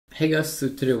Hey guys, so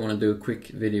today I want to do a quick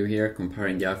video here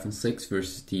comparing the iPhone 6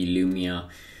 versus the Lumia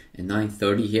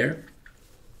 930 here.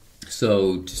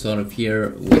 So to start off here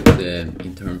with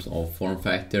in terms of form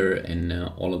factor and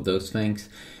all of those things,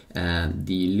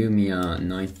 the Lumia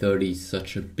 930 is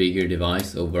such a bigger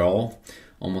device overall,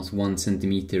 almost 1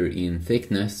 centimeter in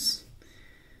thickness.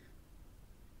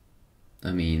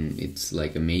 I mean, it's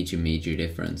like a major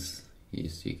difference,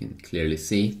 as you can clearly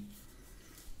see.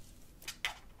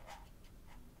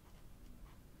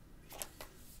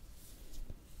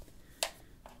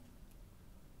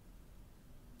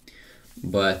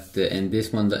 But and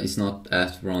this one is not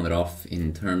as rounded off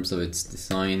in terms of its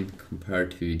design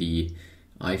compared to the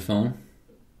iPhone.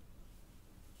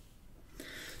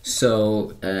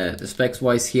 So the specs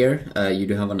wise here, you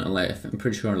do have I'm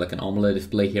pretty sure like an AMOLED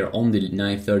display here on the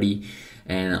 930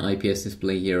 and an IPS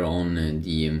display here on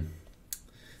the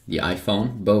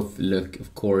iPhone. Both look,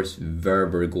 of course,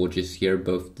 very gorgeous here.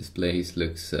 Both displays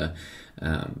looks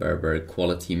very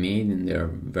quality made, and they're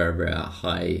very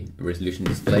high resolution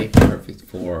display, perfect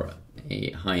for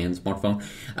a high-end smartphone.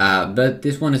 But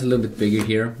this one is a little bit bigger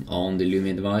here on the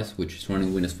Lumia device, which is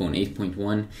running Windows Phone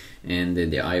 8.1, and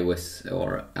the iOS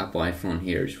or Apple iPhone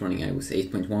here is running iOS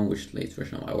 8.1, which is the latest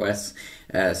version of iOS.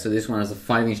 So this one has a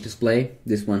 5-inch display,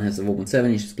 this one has a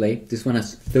 1.7-inch display, this one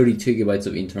has 32 gigabytes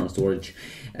of internal storage,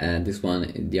 and this one,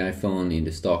 the iPhone in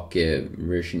the stock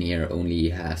version here, only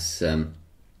has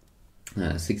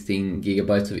 16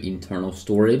 gigabytes of internal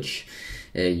storage.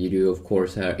 You do, of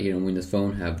course, have, here on Windows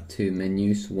Phone, have 2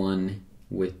 menus, one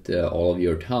with all of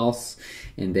your tasks,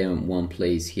 and then one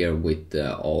place here with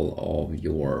all of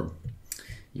your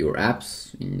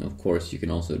apps. And of course, you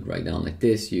can also drag down like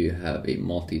this. You have a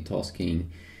multitasking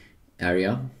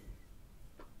area.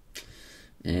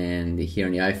 And here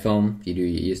on the iPhone, you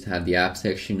just have the app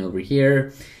section over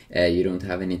here. You don't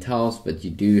have any tasks, but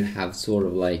you do have sort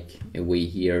of like a way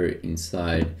here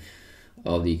inside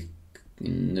of the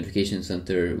notification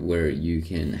center where you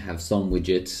can have some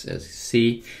widgets, as you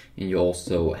see, and you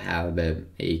also have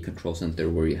a control center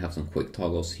where you have some quick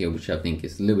toggles here, which I think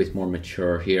is a little bit more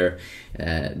mature here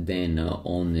than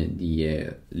on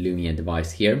the Lumia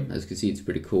device here. As you can see, it's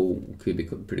pretty cool. Could be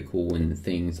pretty cool when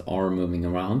things are moving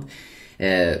around.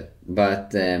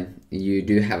 But you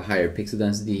do have higher pixel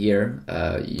density here.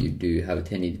 You do have a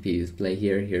 1080p display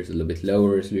here. Here's a little bit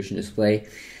lower resolution display.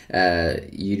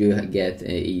 You do get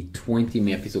a 20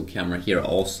 megapixel camera here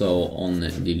also on the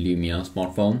Lumia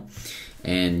smartphone,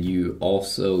 and you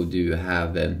also do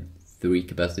have 3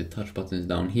 capacitive touch buttons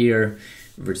down here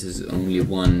versus only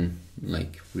one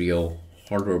like real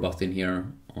hardware button here,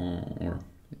 or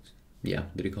yeah,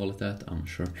 did you call it that? I'm not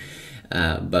sure.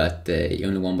 But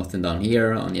only one button down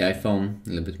here on the iPhone, a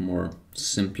little bit more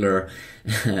simpler.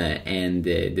 And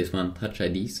this one, Touch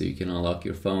ID, so you can unlock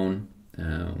your phone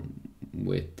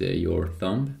with your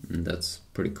thumb, and that's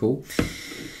pretty cool.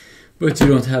 But you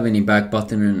don't have any back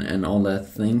button and all that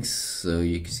things, so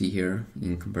you can see here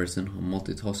in comparison on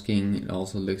multitasking, it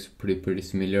also looks pretty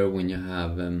similar when you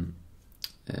have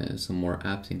some more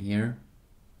apps in here.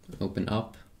 Open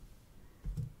up.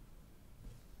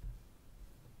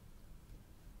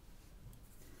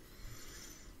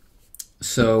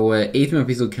 So 8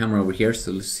 megapixel camera over here.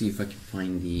 So let's see if I can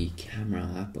find the camera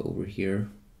app over here.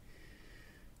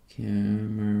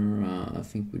 Camera, I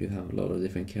think we do have a lot of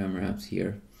different camera apps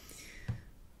here.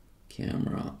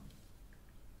 Camera,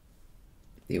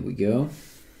 there we go.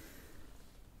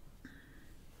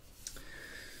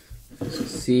 So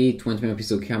see, 20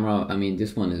 megapixel camera. I mean,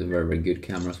 this one is a very good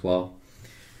camera as well.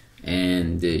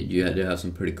 And you do have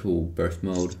some pretty cool burst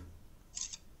mode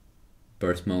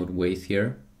ways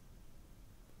here,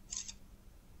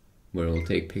 where it will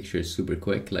take pictures super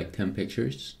quick, like 10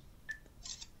 pictures.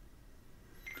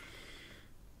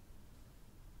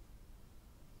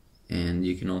 And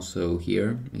you can also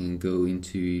here go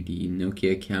into the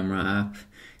Nokia camera app,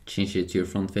 change it to your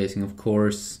front facing, of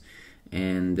course,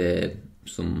 and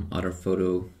some other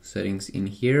photo settings in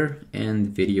here, and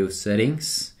video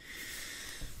settings.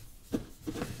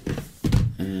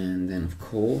 And then of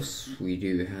course we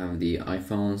do have the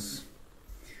iPhone's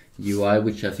UI,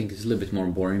 which I think is a little bit more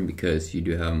boring because you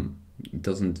do have, it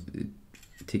doesn't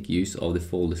take use of the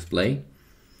full display.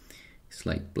 It's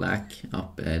like black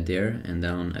up there and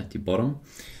down at the bottom,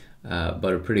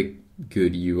 but a pretty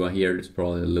good UI here. It's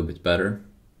probably a little bit better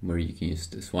where you can use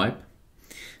the swipe,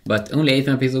 but only 8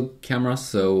 megapixel camera,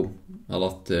 so a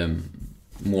lot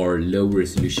more low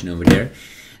resolution over there.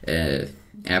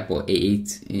 Apple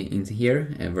A8 in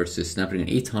here versus Snapdragon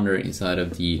 800 inside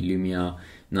of the Lumia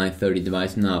 930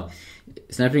 device. Now,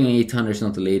 Snapdragon 800 is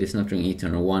not the latest. Snapdragon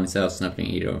 801 is out,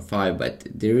 Snapdragon 805, but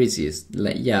there is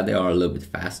like, yeah, they are a little bit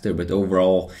faster, but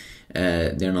overall,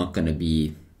 they're not gonna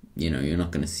be, you know, you're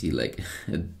not gonna see like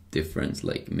a difference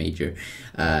like major.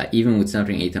 Even with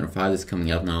Snapdragon 805 that's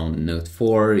coming out now on Note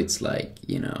 4, it's like,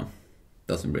 you know,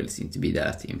 doesn't really seem to be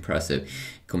that impressive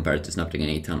compared to Snapdragon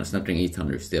 800. Snapdragon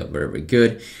 800 is still very, very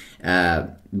good.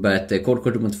 But the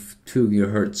quad-core 2.2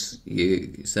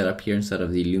 GHz setup here inside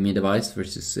of the Lumia device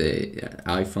versus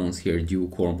iPhones here,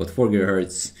 dual-core 1.4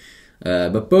 GHz.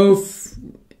 But both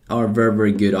are very,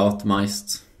 very good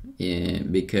optimized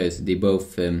because they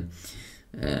both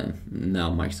now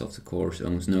Microsoft of course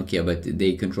owns Nokia, but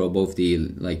they control both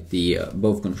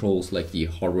both controls like the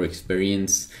hardware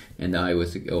experience and the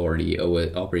iOS or the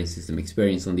operating system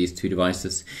experience on these two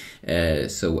devices.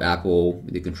 So Apple,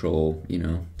 they control, you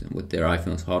know, what their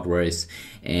iPhone's hardware is,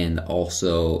 and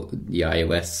also the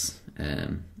iOS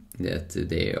that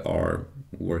they are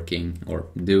working or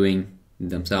doing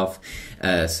themselves.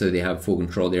 So they have full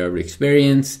control of their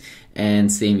experience.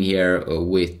 And same here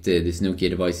with this Nokia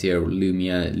device here.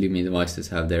 Lumia devices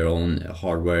have their own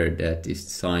hardware that is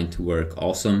designed to work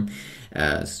awesome,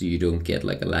 so you don't get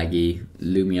like a laggy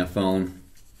Lumia phone.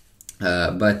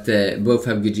 But both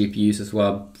have good GPUs as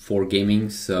well for gaming,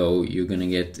 so you're gonna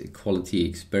get quality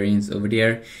experience over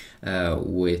there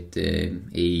with a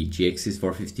GeForce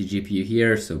 450 GPU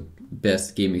here, so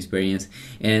best game experience.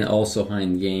 And also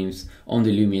high-end games on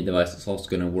the Lumia device is also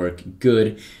going to work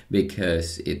good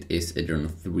because it is a Adreno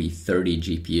 330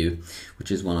 GPU,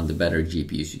 which is one of the better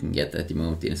GPUs you can get at the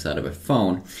moment inside of a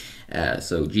phone.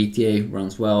 So GTA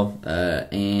runs well,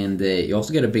 and you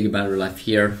also get a bigger battery life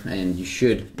here, and you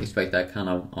should expect that kind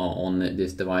of on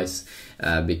this device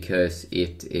because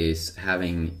it is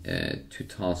having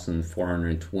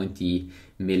 2420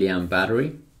 milliamp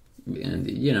battery. And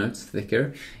you know, it's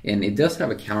thicker, and it does have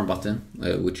a camera button,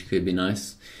 which could be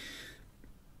nice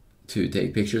to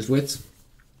take pictures with.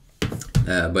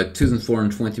 But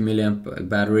 2420 milliamp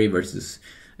battery versus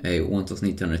a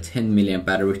 1810 milliamp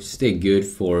battery, which is still good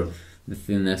for the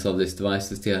thinness of this device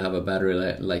to still have a battery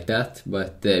like that.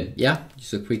 But yeah,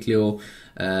 just a quick little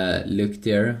look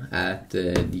there at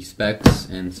the specs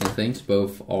and some things.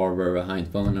 Both are very behind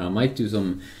phone. I might do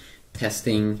some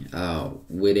testing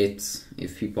with it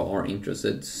if people are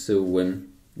interested. So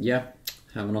yeah,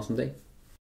 have an awesome day.